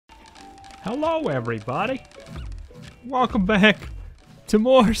Hello, everybody. Welcome back to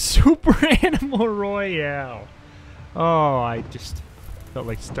more Super Animal Royale. Oh, I just felt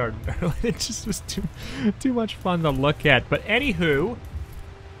like starting early. It just was too much fun to look at. But anywho,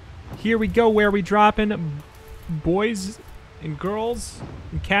 here we go. Where are we dropping? Boys and girls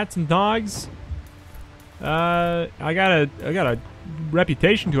and cats and dogs. I got a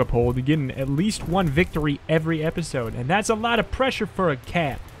reputation to uphold to getting at least one victory every episode, and that's a lot of pressure for a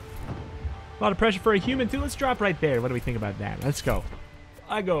cat. A lot of pressure for a human too. Let's drop right there. What do we think about that? Let's go.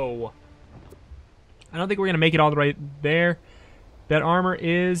 I don't think we're gonna make it all the way there. That armor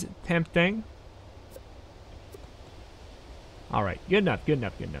is tempting. All right, good enough.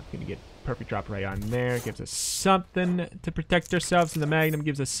 Gonna get perfect drop right on there. Gives us something to protect ourselves, and the Magnum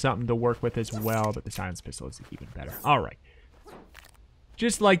gives us something to work with as well. But the silence pistol is even better. All right,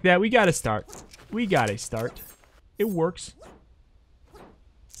 just like that, we gotta start. It works.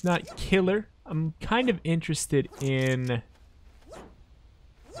 It's not killer. I'm kind of interested in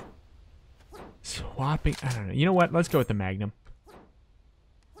swapping. I don't know. You know what? Let's go with the Magnum.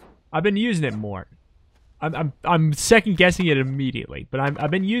 I've been using it more. I'm second guessing it immediately, but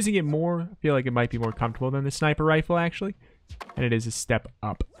I've been using it more. I feel like it might be more comfortable than the sniper rifle actually, and it is a step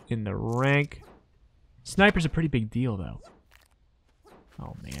up in the rank. Sniper's a pretty big deal though.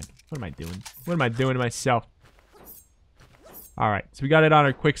 Oh man, what am I doing? What am I doing to myself? All right, so we got it on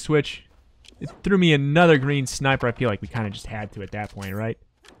our quick switch. It threw me another green sniper. I feel like we kind of just had to at that point, right?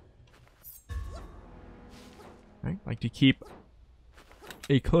 Right, like to keep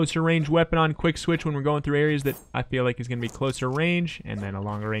a closer range weapon on quick switch when we're going through areas that I feel like is going to be closer range, and then a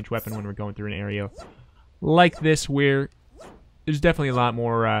longer range weapon when we're going through an area like this where there's definitely a lot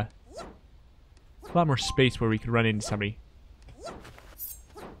more space where we could run into somebody.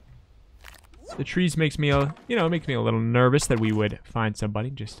 The trees makes me a little nervous that we would find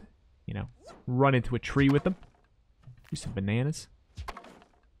somebody, just, you know, run into a tree with them. Do some bananas.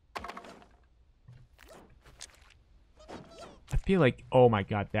 I feel like, oh my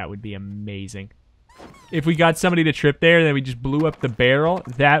god, that would be amazing. If we got somebody to trip there and then we just blew up the barrel,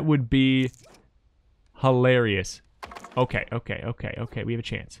 that would be hilarious. Okay, we have a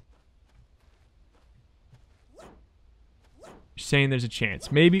chance. You're saying there's a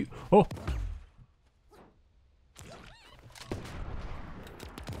chance. Maybe, oh!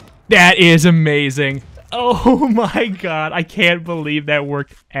 That is amazing. Oh my god, I can't believe that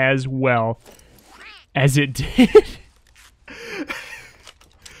worked as well as it did.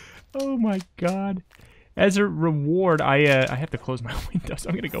 Oh my god. As a reward, I have to close my windows.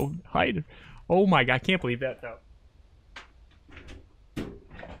 I'm gonna go hide. Oh my god, I can't believe that though.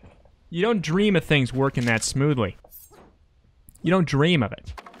 You don't dream of things working that smoothly. You don't dream of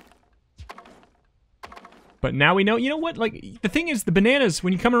it. But now we know. You know what? Like, the thing is, the bananas,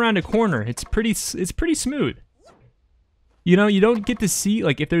 when you come around a corner, it's pretty smooth. You know, you don't get to see,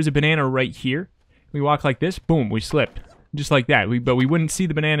 like, if there's a banana right here, we walk like this, boom, we slipped. Just like that. But we wouldn't see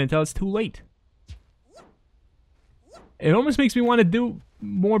the banana until it's too late. It almost makes me want to do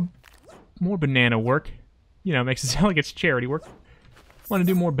more banana work. You know, it makes it sound like it's charity work. I want to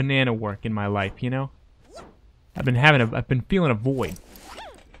do more banana work in my life, you know? I've been feeling a void.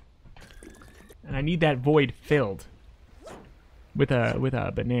 And I need that void filled with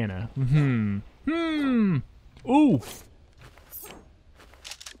a banana. Ooh.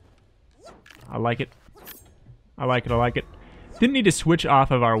 I like it. I like it. Didn't need to switch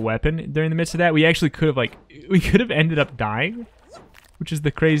off of our weapon during the midst of that. We actually could have ended up dying, which is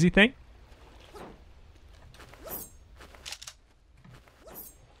the crazy thing.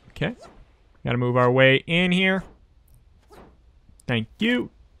 Okay. Gotta move our way in here. Thank you.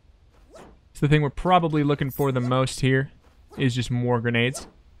 The thing we're probably looking for the most here is just more grenades.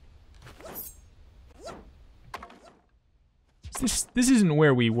 This isn't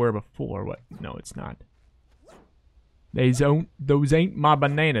where we were before. What? No, it's not. Those ain't my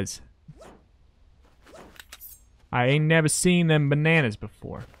bananas. I ain't never seen them bananas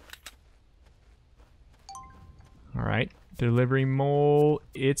before. Alright. Delivery mole.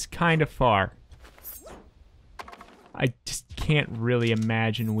 It's kind of far. I just can't really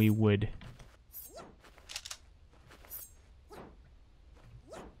imagine we would...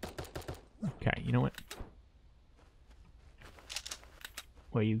 Okay, you know what?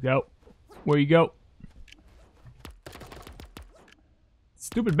 Where you go? Where you go?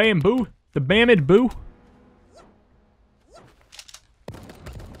 Stupid bamboo. The bamid boo.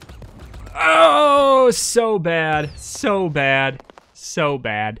 Oh, so bad. So bad. So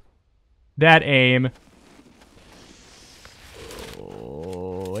bad. That aim.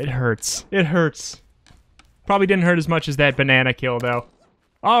 Oh, it hurts. It hurts. Probably didn't hurt as much as that banana kill, though.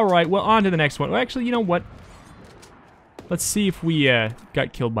 All right, well, on to the next one. Well, actually, you know what? Let's see if we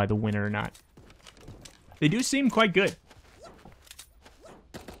got killed by the winner or not. They do seem quite good.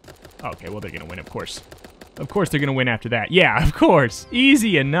 Okay, well, they're going to win, of course. Of course they're going to win after that. Yeah, of course.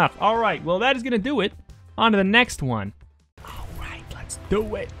 Easy enough. All right, well, that is going to do it. On to the next one. All right, let's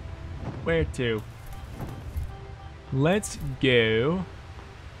do it. Where to? Let's go.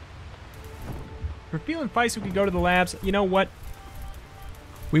 If we're feeling feisty, we can go to the labs. You know what?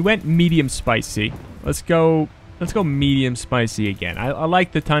 We went medium spicy. Let's go medium spicy again. I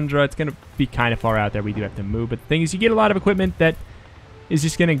like the tundra. It's going to be kind of far out there. We do have to move. But the thing is, you get a lot of equipment that is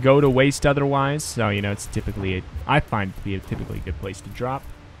just going to go to waste otherwise. So, you know, it's typically, I find it to be a typically good place to drop.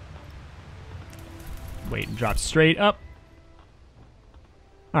 Wait, and drop straight up.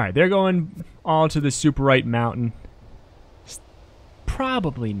 All right, they're going all to the super right mountain. It's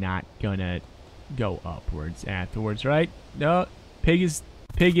probably not going to go upwards afterwards, right? No, pig is.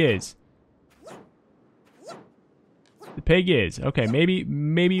 The pig is. Okay,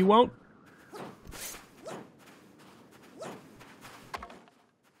 maybe you won't.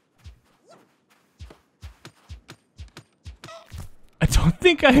 I don't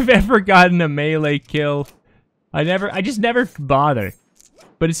think I've ever gotten a melee kill. I just never bother.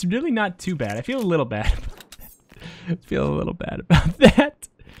 But it's really not too bad. I feel a little bad. I feel a little bad about that.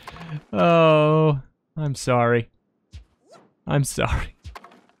 Oh, I'm sorry. I'm sorry.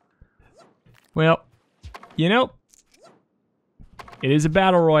 Well, you know, it is a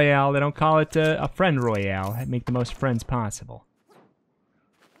battle royale. They don't call it a friend royale. Make the most friends possible.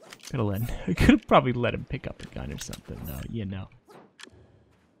 I could have probably let him pick up a gun or something, though, you know.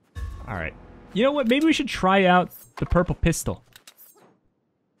 All right. You know what? Maybe we should try out the purple pistol.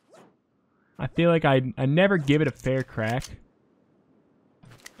 I feel like I never give it a fair crack.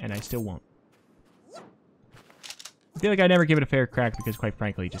 And I still won't. I feel like I never give it a fair crack because, quite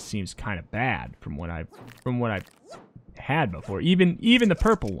frankly, it just seems kind of bad from what I've had before. Even the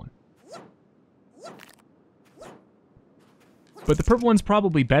purple one. But the purple one's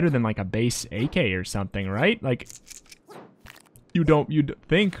probably better than like a base AK or something, right? Like, you'd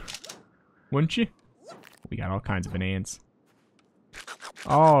think, wouldn't you? We got all kinds of bananas.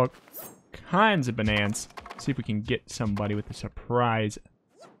 All kinds of bananas. See if we can get somebody with a surprise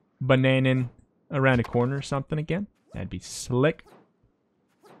bananin around a corner or something again. That'd be slick.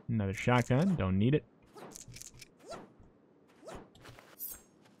 Another shotgun. Don't need it.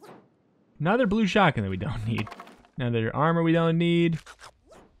 Another blue shotgun that we don't need. Another armor we don't need.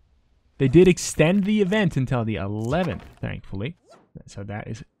 They did extend the event until the 11th, thankfully. So that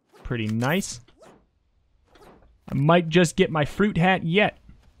is pretty nice. I might just get my fruit hat yet.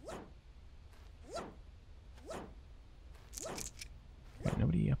 Okay,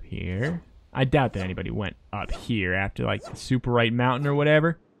 nobody up here. I doubt that anybody went up here after, like, the super right mountain or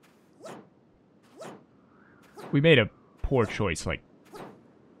whatever. We made a poor choice, like,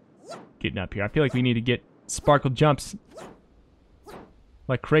 getting up here. I feel like we need to get sparkle jumps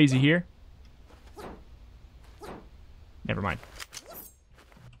like crazy here. Never mind.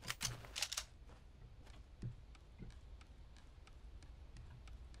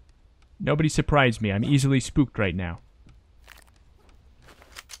 Nobody surprised me. I'm easily spooked right now.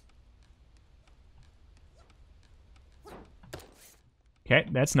 Okay,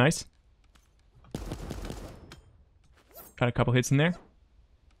 that's nice. Got a couple hits in there.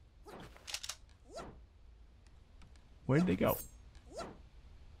 Where did they go?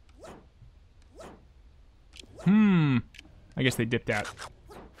 I guess they dipped out.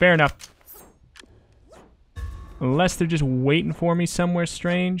 Fair enough. Unless they're just waiting for me somewhere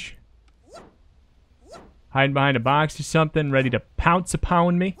strange. Hiding behind a box or something, ready to pounce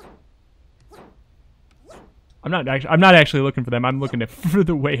upon me. I'm not actually looking for them. I'm looking for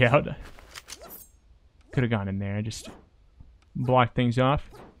the way out. Could have gone in there. I just blocked things off.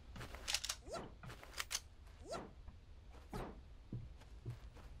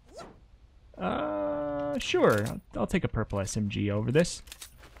 Sure. I'll take a purple SMG over this.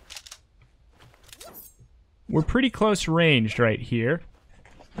 We're pretty close ranged right here.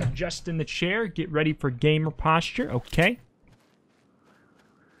 Adjust in the chair. Get ready for gamer posture. Okay.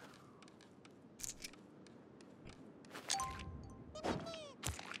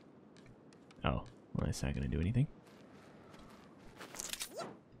 Oh, well, that's not going to do anything.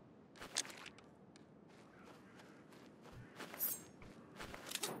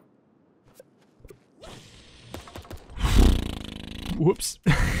 Whoops.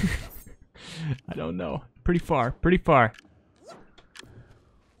 I don't know. Pretty far. Pretty far.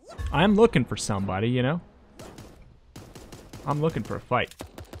 I'm looking for somebody, you know? I'm looking for a fight.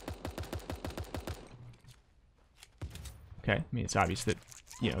 Okay, I mean, it's obvious that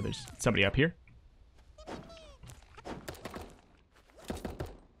you know, there's somebody up here.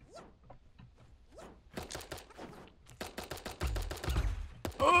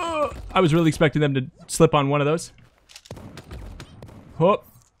 Oh, I was really expecting them to slip on one of those. Whoop.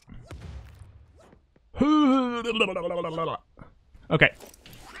 Okay.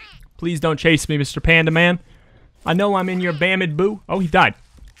 Please don't chase me, Mr. Panda Man. I know I'm in your Bamid Boo. Oh, he died.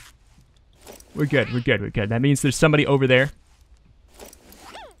 We're good, we're good, we're good. That means there's somebody over there.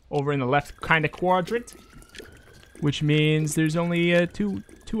 Over in the left kind of quadrant. Which means there's only two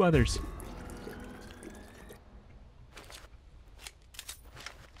others.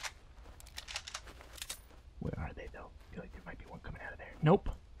 Where are they, though? I feel like there might be one coming out of there. Nope.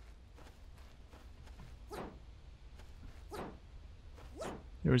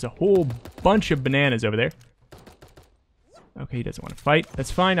 There was a whole bunch of bananas over there. Okay, he doesn't want to fight. That's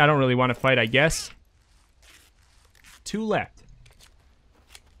fine. I don't really want to fight, I guess. 2 left.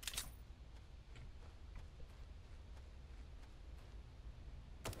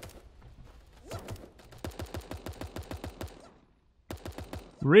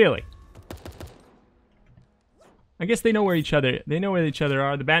 Really? I guess they know where each other. They know where each other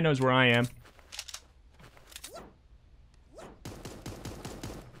are. The bat knows where I am.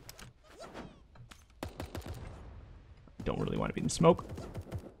 Don't really want to be in the smoke.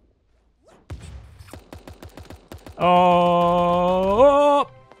 Oh,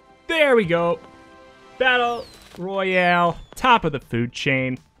 there we go. Battle Royale, top of the food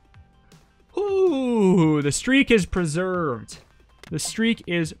chain. Ooh, the streak is preserved. The streak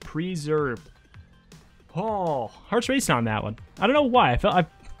is preserved. Oh, heart's racing on that one. I don't know why.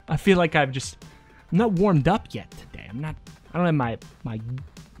 I feel like I'm not warmed up yet today. I don't have my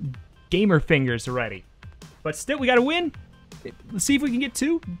gamer fingers ready. But still, we gotta win. Let's see if we can get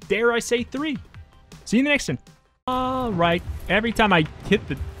 2. Dare I say 3. See you in the next one. All right. Every time I hit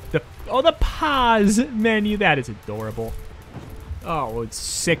the pause menu, that is adorable. Oh, it's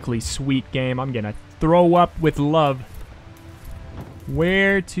sickly sweet game. I'm gonna throw up with love.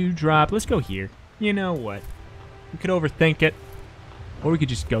 Where to drop? Let's go here. You know what? We could overthink it. Or we could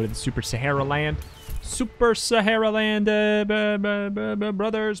just go to the Super Sahara Land. Super Sahara Land,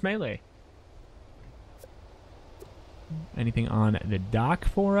 Brothers Melee. Anything on the dock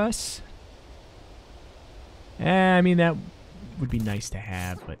for us? I mean, that would be nice to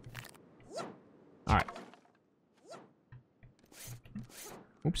have, but... Alright.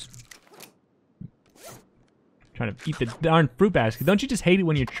 Oops. Trying to eat the darn fruit basket. Don't you just hate it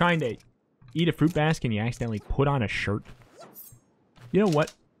when you're trying to eat a fruit basket and you accidentally put on a shirt? You know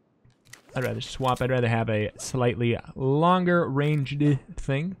what? I'd rather swap. I'd rather have a slightly longer ranged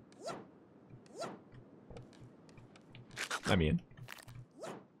thing. Let me in.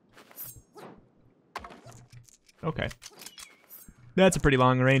 Okay. That's a pretty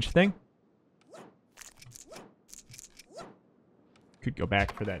long range thing. Could go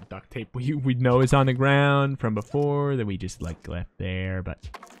back for that duct tape we know is on the ground from before that we just like left there, but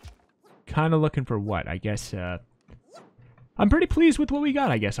kind of looking for what? I guess I'm pretty pleased with what we got,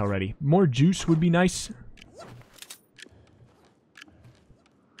 I guess, already. More juice would be nice.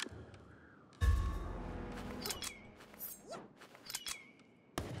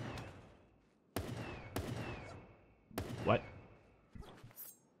 What?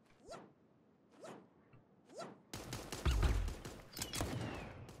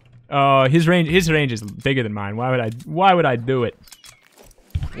 Oh, his range is bigger than mine. Why would I do it?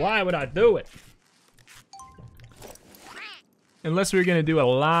 Why would I do it? Unless we were gonna do a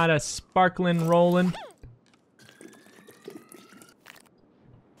lot of sparkling rolling.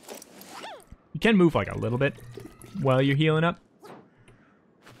 You can move like a little bit while you're healing up.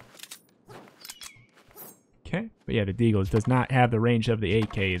 Okay, but yeah, the Deagles does not have the range of the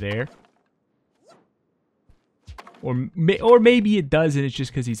AK there. Or maybe it does, and it's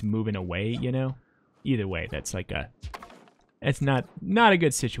just because he's moving away, you know? Either way, that's like a... That's not a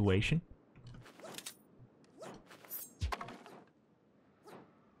good situation.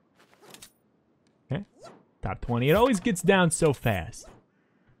 Okay, top 20. It always gets down so fast.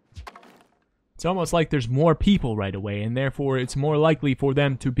 It's almost like there's more people right away, and therefore it's more likely for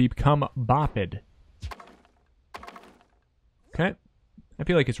them to become bopped. Okay. I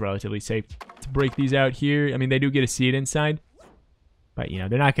feel like it's relatively safe to break these out here. I mean, they do get to see it inside. But, you know,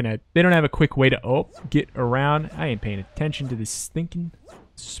 they're not gonna... They don't have a quick way to, get around. I ain't paying attention to this stinking,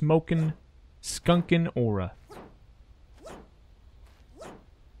 smoking, skunking aura.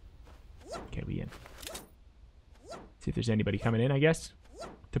 Okay, we in. See if there's anybody coming in, I guess.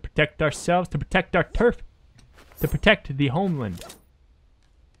 To protect ourselves, to protect our turf. To protect the homeland.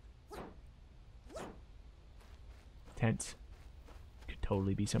 Tents.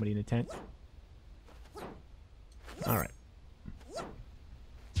 totally be somebody in a tent. Alright.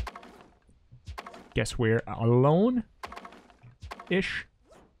 Guess we're alone-ish.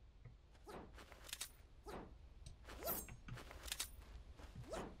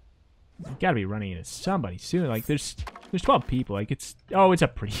 You gotta be running into somebody soon. Like, there's 12 people. Like, it's a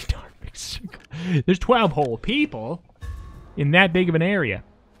pretty darn big circle. There's 12 whole people in that big of an area.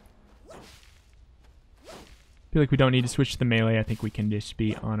 I feel like we don't need to switch to the melee. I think we can just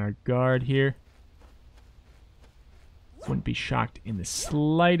be on our guard here. Wouldn't be shocked in the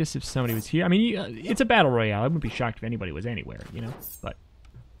slightest if somebody was here. I mean, it's a battle royale. I wouldn't be shocked if anybody was anywhere, you know? But...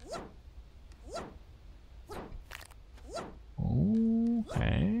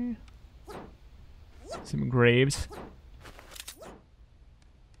 okay. Some graves.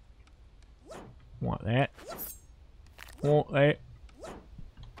 Want that. Want that.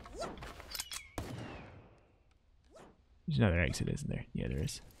 There's another exit, isn't there? Yeah, there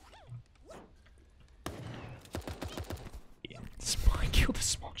is. Yeah, I killed a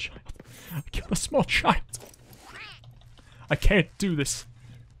small child. I killed a small child. I can't do this.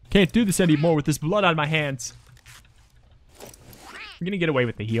 Can't do this anymore with this blood on my hands. We're gonna get away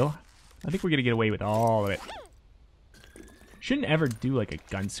with the heal. I think we're gonna get away with all of it. Shouldn't ever do like a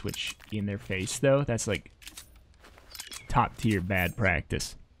gun switch in their face though. That's like top tier bad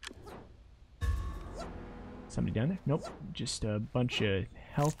practice. Somebody down there? Nope. Just a bunch of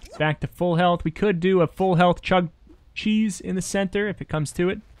health. Back to full health. We could do a full health chug cheese in the center if it comes to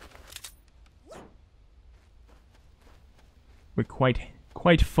it. We're quite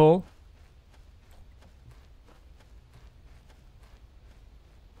full.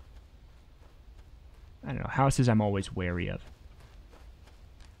 I don't know. Houses I'm always wary of.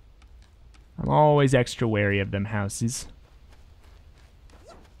 I'm always extra wary of them houses.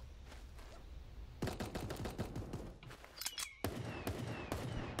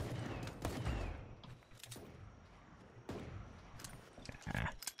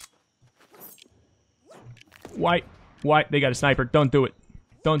 White. They got a sniper. Don't do it.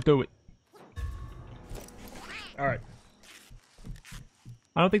 Don't do it. Alright.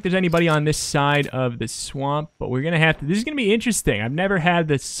 I don't think there's anybody on this side of the swamp, but we're going to have to... This is going to be interesting. I've never had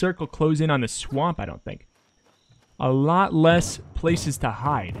the circle close in on the swamp, I don't think. A lot less places to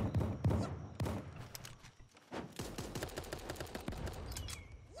hide.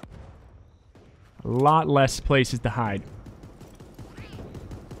 A lot less places to hide.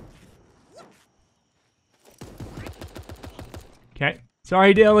 Okay.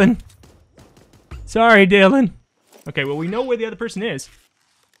 Sorry, Dylan. Sorry, Dylan. Okay, well, we know where the other person is.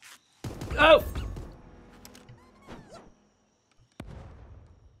 Oh!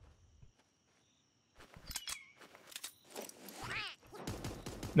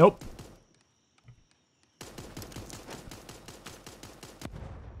 Nope. I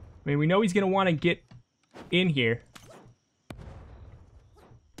mean, we know he's gonna want to get in here.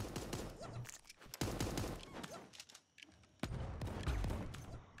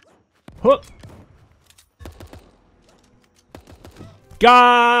 Hook.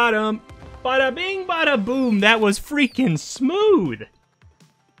 Got him. Bada bing, bada boom. That was freaking smooth.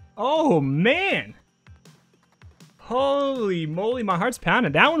 Oh, man. Holy moly, my heart's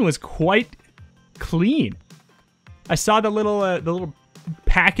pounding. That one was quite clean. I saw the little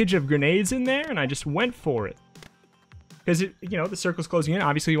package of grenades in there, and I just went for it. Because, you know, the circle's closing in.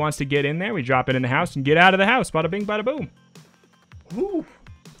 Obviously, he wants to get in there. We drop it in the house and get out of the house. Bada bing, bada boom. Ooh.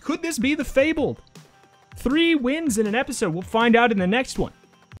 Could this be the fabled 3 wins in an episode? We'll find out in the next one.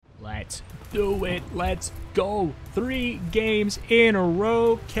 Let's do it. Let's go. 3 games in a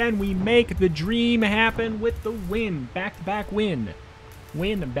row. Can we make the dream happen with the win? Back-to-back win.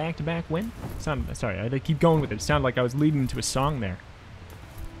 Win and back-to-back win? Sorry, I keep going with it. It sounded like I was leading into a song there.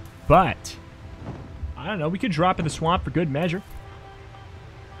 But, I don't know. We could drop in the swamp for good measure.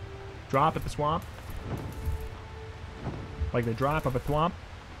 Drop at the swamp. Like the drop of a thwomp.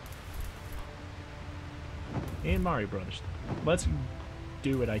 In Mario Brothers. Let's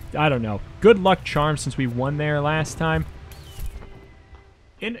do it. I don't know. Good luck charm since we won there last time.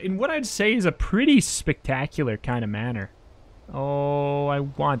 In what I'd say is a pretty spectacular kind of manner. Oh, I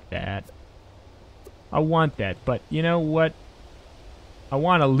want that. I want that. But you know what? I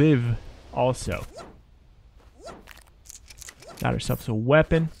want to live also. Got ourselves a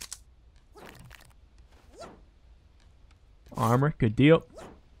weapon. Armor. Good deal.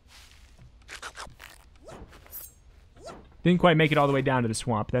 Didn't quite make it all the way down to the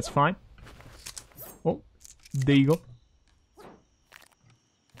swamp. That's fine. Oh, there you go.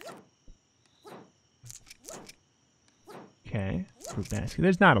 Okay, fruit basket.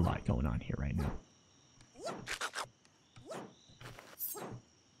 There's not a lot going on here right now.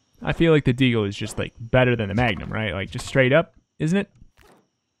 I feel like the Deagle is just, like, better than the Magnum, right? Like, just straight up, isn't it?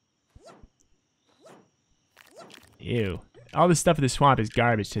 Ew. All this stuff in the swamp is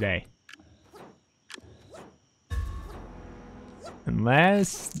garbage today.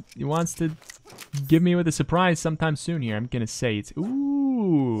 Unless he wants to give me with a surprise sometime soon here. I'm gonna say it's...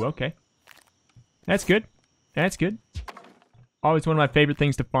 Ooh, okay. That's good. That's good. Always one of my favorite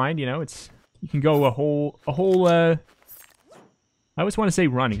things to find, you know, it's... You can go a whole, I always want to say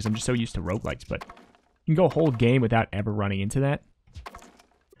running, because I'm just so used to roguelikes, but... You can go a whole game without ever running into that.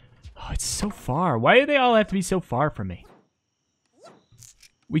 Oh, it's so far. Why do they all have to be so far from me?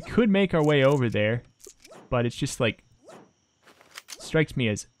 We could make our way over there, but it's just like... Strikes me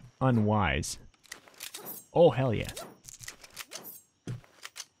as unwise. Oh, hell yeah.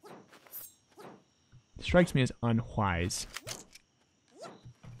 Strikes me as unwise.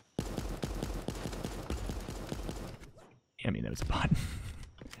 I mean, that was a bot.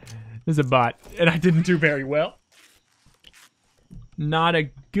 There's a bot, and I didn't do very well. Not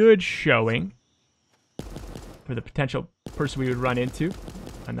a good showing for the potential person we would run into.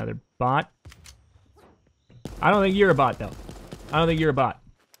 Another bot. I don't think you're a bot, though. I don't think you're a bot.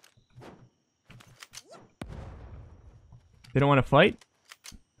 They don't want to fight?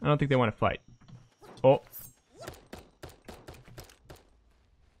 I don't think they want to fight. Oh.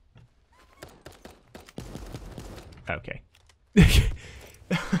 Okay.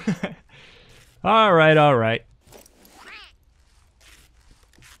 Alright, alright.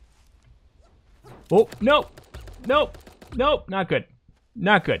 Oh, no! Nope! Nope! Not good.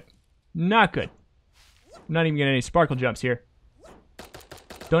 Not good. Not good. I'm not even getting any sparkle jumps here.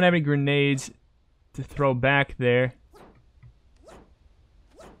 Don't have any grenades to throw back there.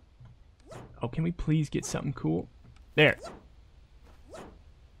 Oh, can we please get something cool? There.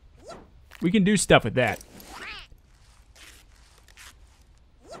 We can do stuff with that.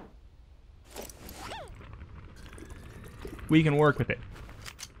 We can work with it.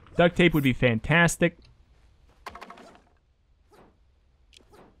 Duct tape would be fantastic.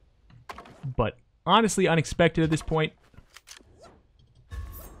 But honestly, unexpected at this point. I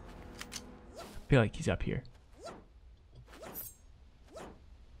feel like he's up here.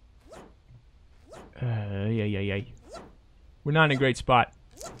 Yeah. We're not in a great spot.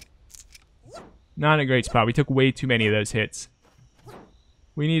 Not in a great spot. We took way too many of those hits.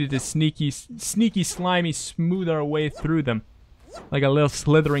 We needed to sneaky, slimy, smooth our way through them. Like a little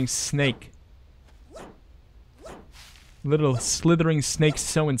slithering snake. Little slithering snake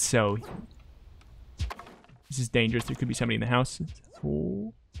so-and-so. This is dangerous. There could be somebody in the house.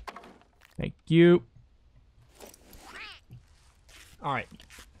 Oh. Thank you. Alright.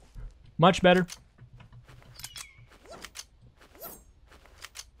 Much better.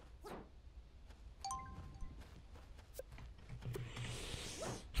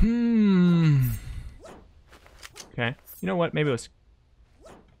 Okay. You know what? Maybe let's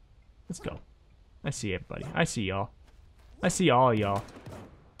go. I see everybody. I see y'all. I see all y'all.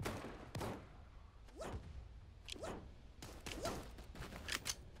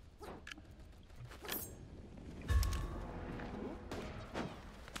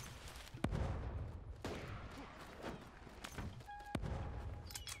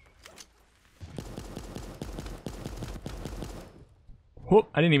 Whoop,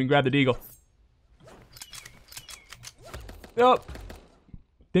 I didn't even grab the deagle. Oh!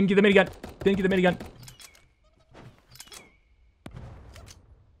 Didn't get the minigun. Didn't get the minigun.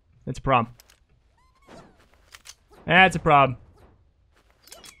 That's a problem. That's a problem.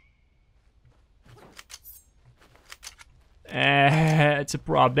 It's a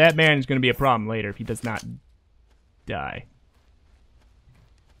problem. That man is going to be a problem later if he does not die.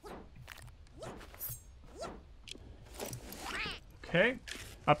 Okay.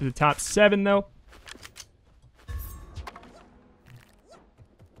 Up to the top 7, though.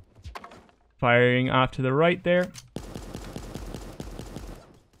 Firing off to the right there.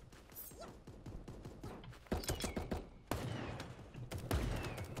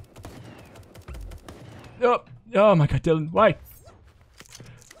 Oh, oh my god, Dylan, why?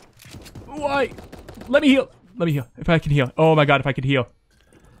 Why? Let me heal. Let me heal. If I can heal. Oh my god, if I could heal.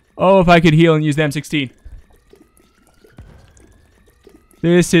 Oh, if I could heal and use the M16.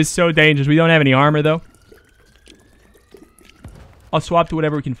 This is so dangerous. We don't have any armor, though. I'll swap to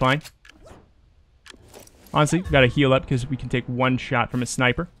whatever we can find. Honestly, gotta heal up because we can take one shot from a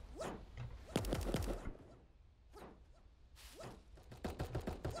sniper.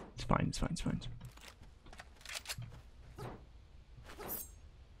 It's fine, it's fine, it's fine.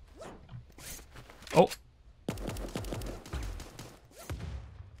 Oh.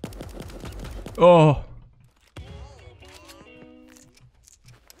 Oh.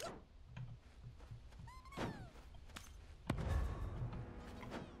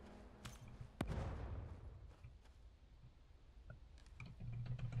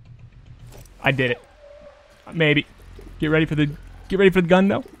 I did it. Maybe. Get ready for the gun,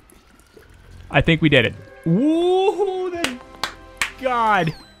 though. I think we did it. Woo!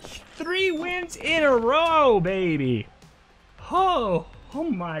 God. 3 wins in a row, baby. Oh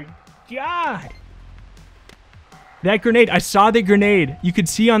my God. That grenade, I saw the grenade. You could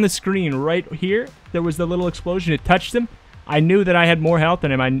see on the screen right here, there was the little explosion. It touched him. I knew that I had more health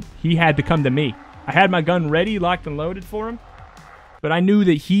than him. He had to come to me. I had my gun ready, locked and loaded for him. But I knew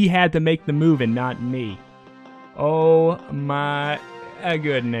that he had to make the move and not me. Oh my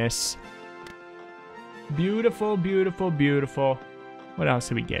goodness. Beautiful, beautiful, beautiful. What else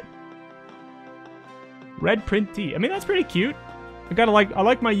did we get? Red print tee. I mean, that's pretty cute. I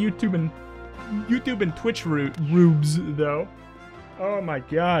like my YouTube and Twitch rubes, though. Oh my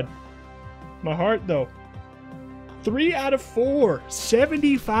God. My heart, though. 3 out of 4.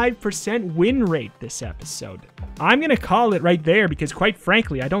 75% win rate this episode. I'm going to call it right there because, quite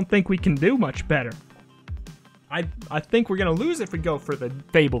frankly, I don't think we can do much better. I think we're going to lose if we go for the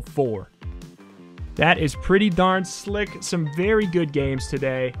Fable 4. That is pretty darn slick. Some very good games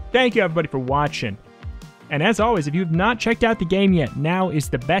today. Thank you, everybody, for watching. And as always, if you have not checked out the game yet, now is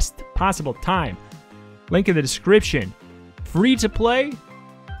the best possible time. Link in the description. Free to play.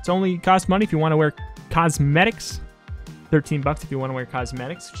 It's only costs money if you want to wear cosmetics. $13 if you want to wear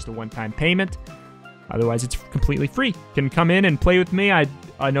cosmetics. Just a one-time payment. Otherwise, it's completely free. You can come in and play with me. I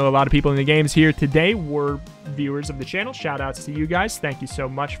know a lot of people in the games here today were viewers of the channel. Shout-outs to you guys. Thank you so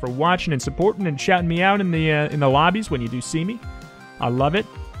much for watching and supporting and shouting me out in the lobbies when you do see me. I love it.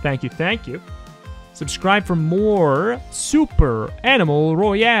 Thank you, thank you. Subscribe for more Super Animal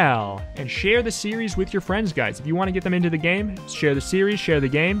Royale. And share the series with your friends, guys. If you want to get them into the game, share the series, share the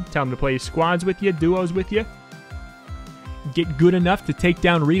game. Tell them to play squads with you, duos with you. Get good enough to take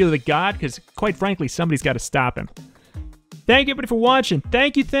down Rito the God, because quite frankly, somebody's got to stop him. Thank you, everybody, for watching.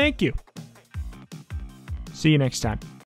 Thank you, thank you. See you next time.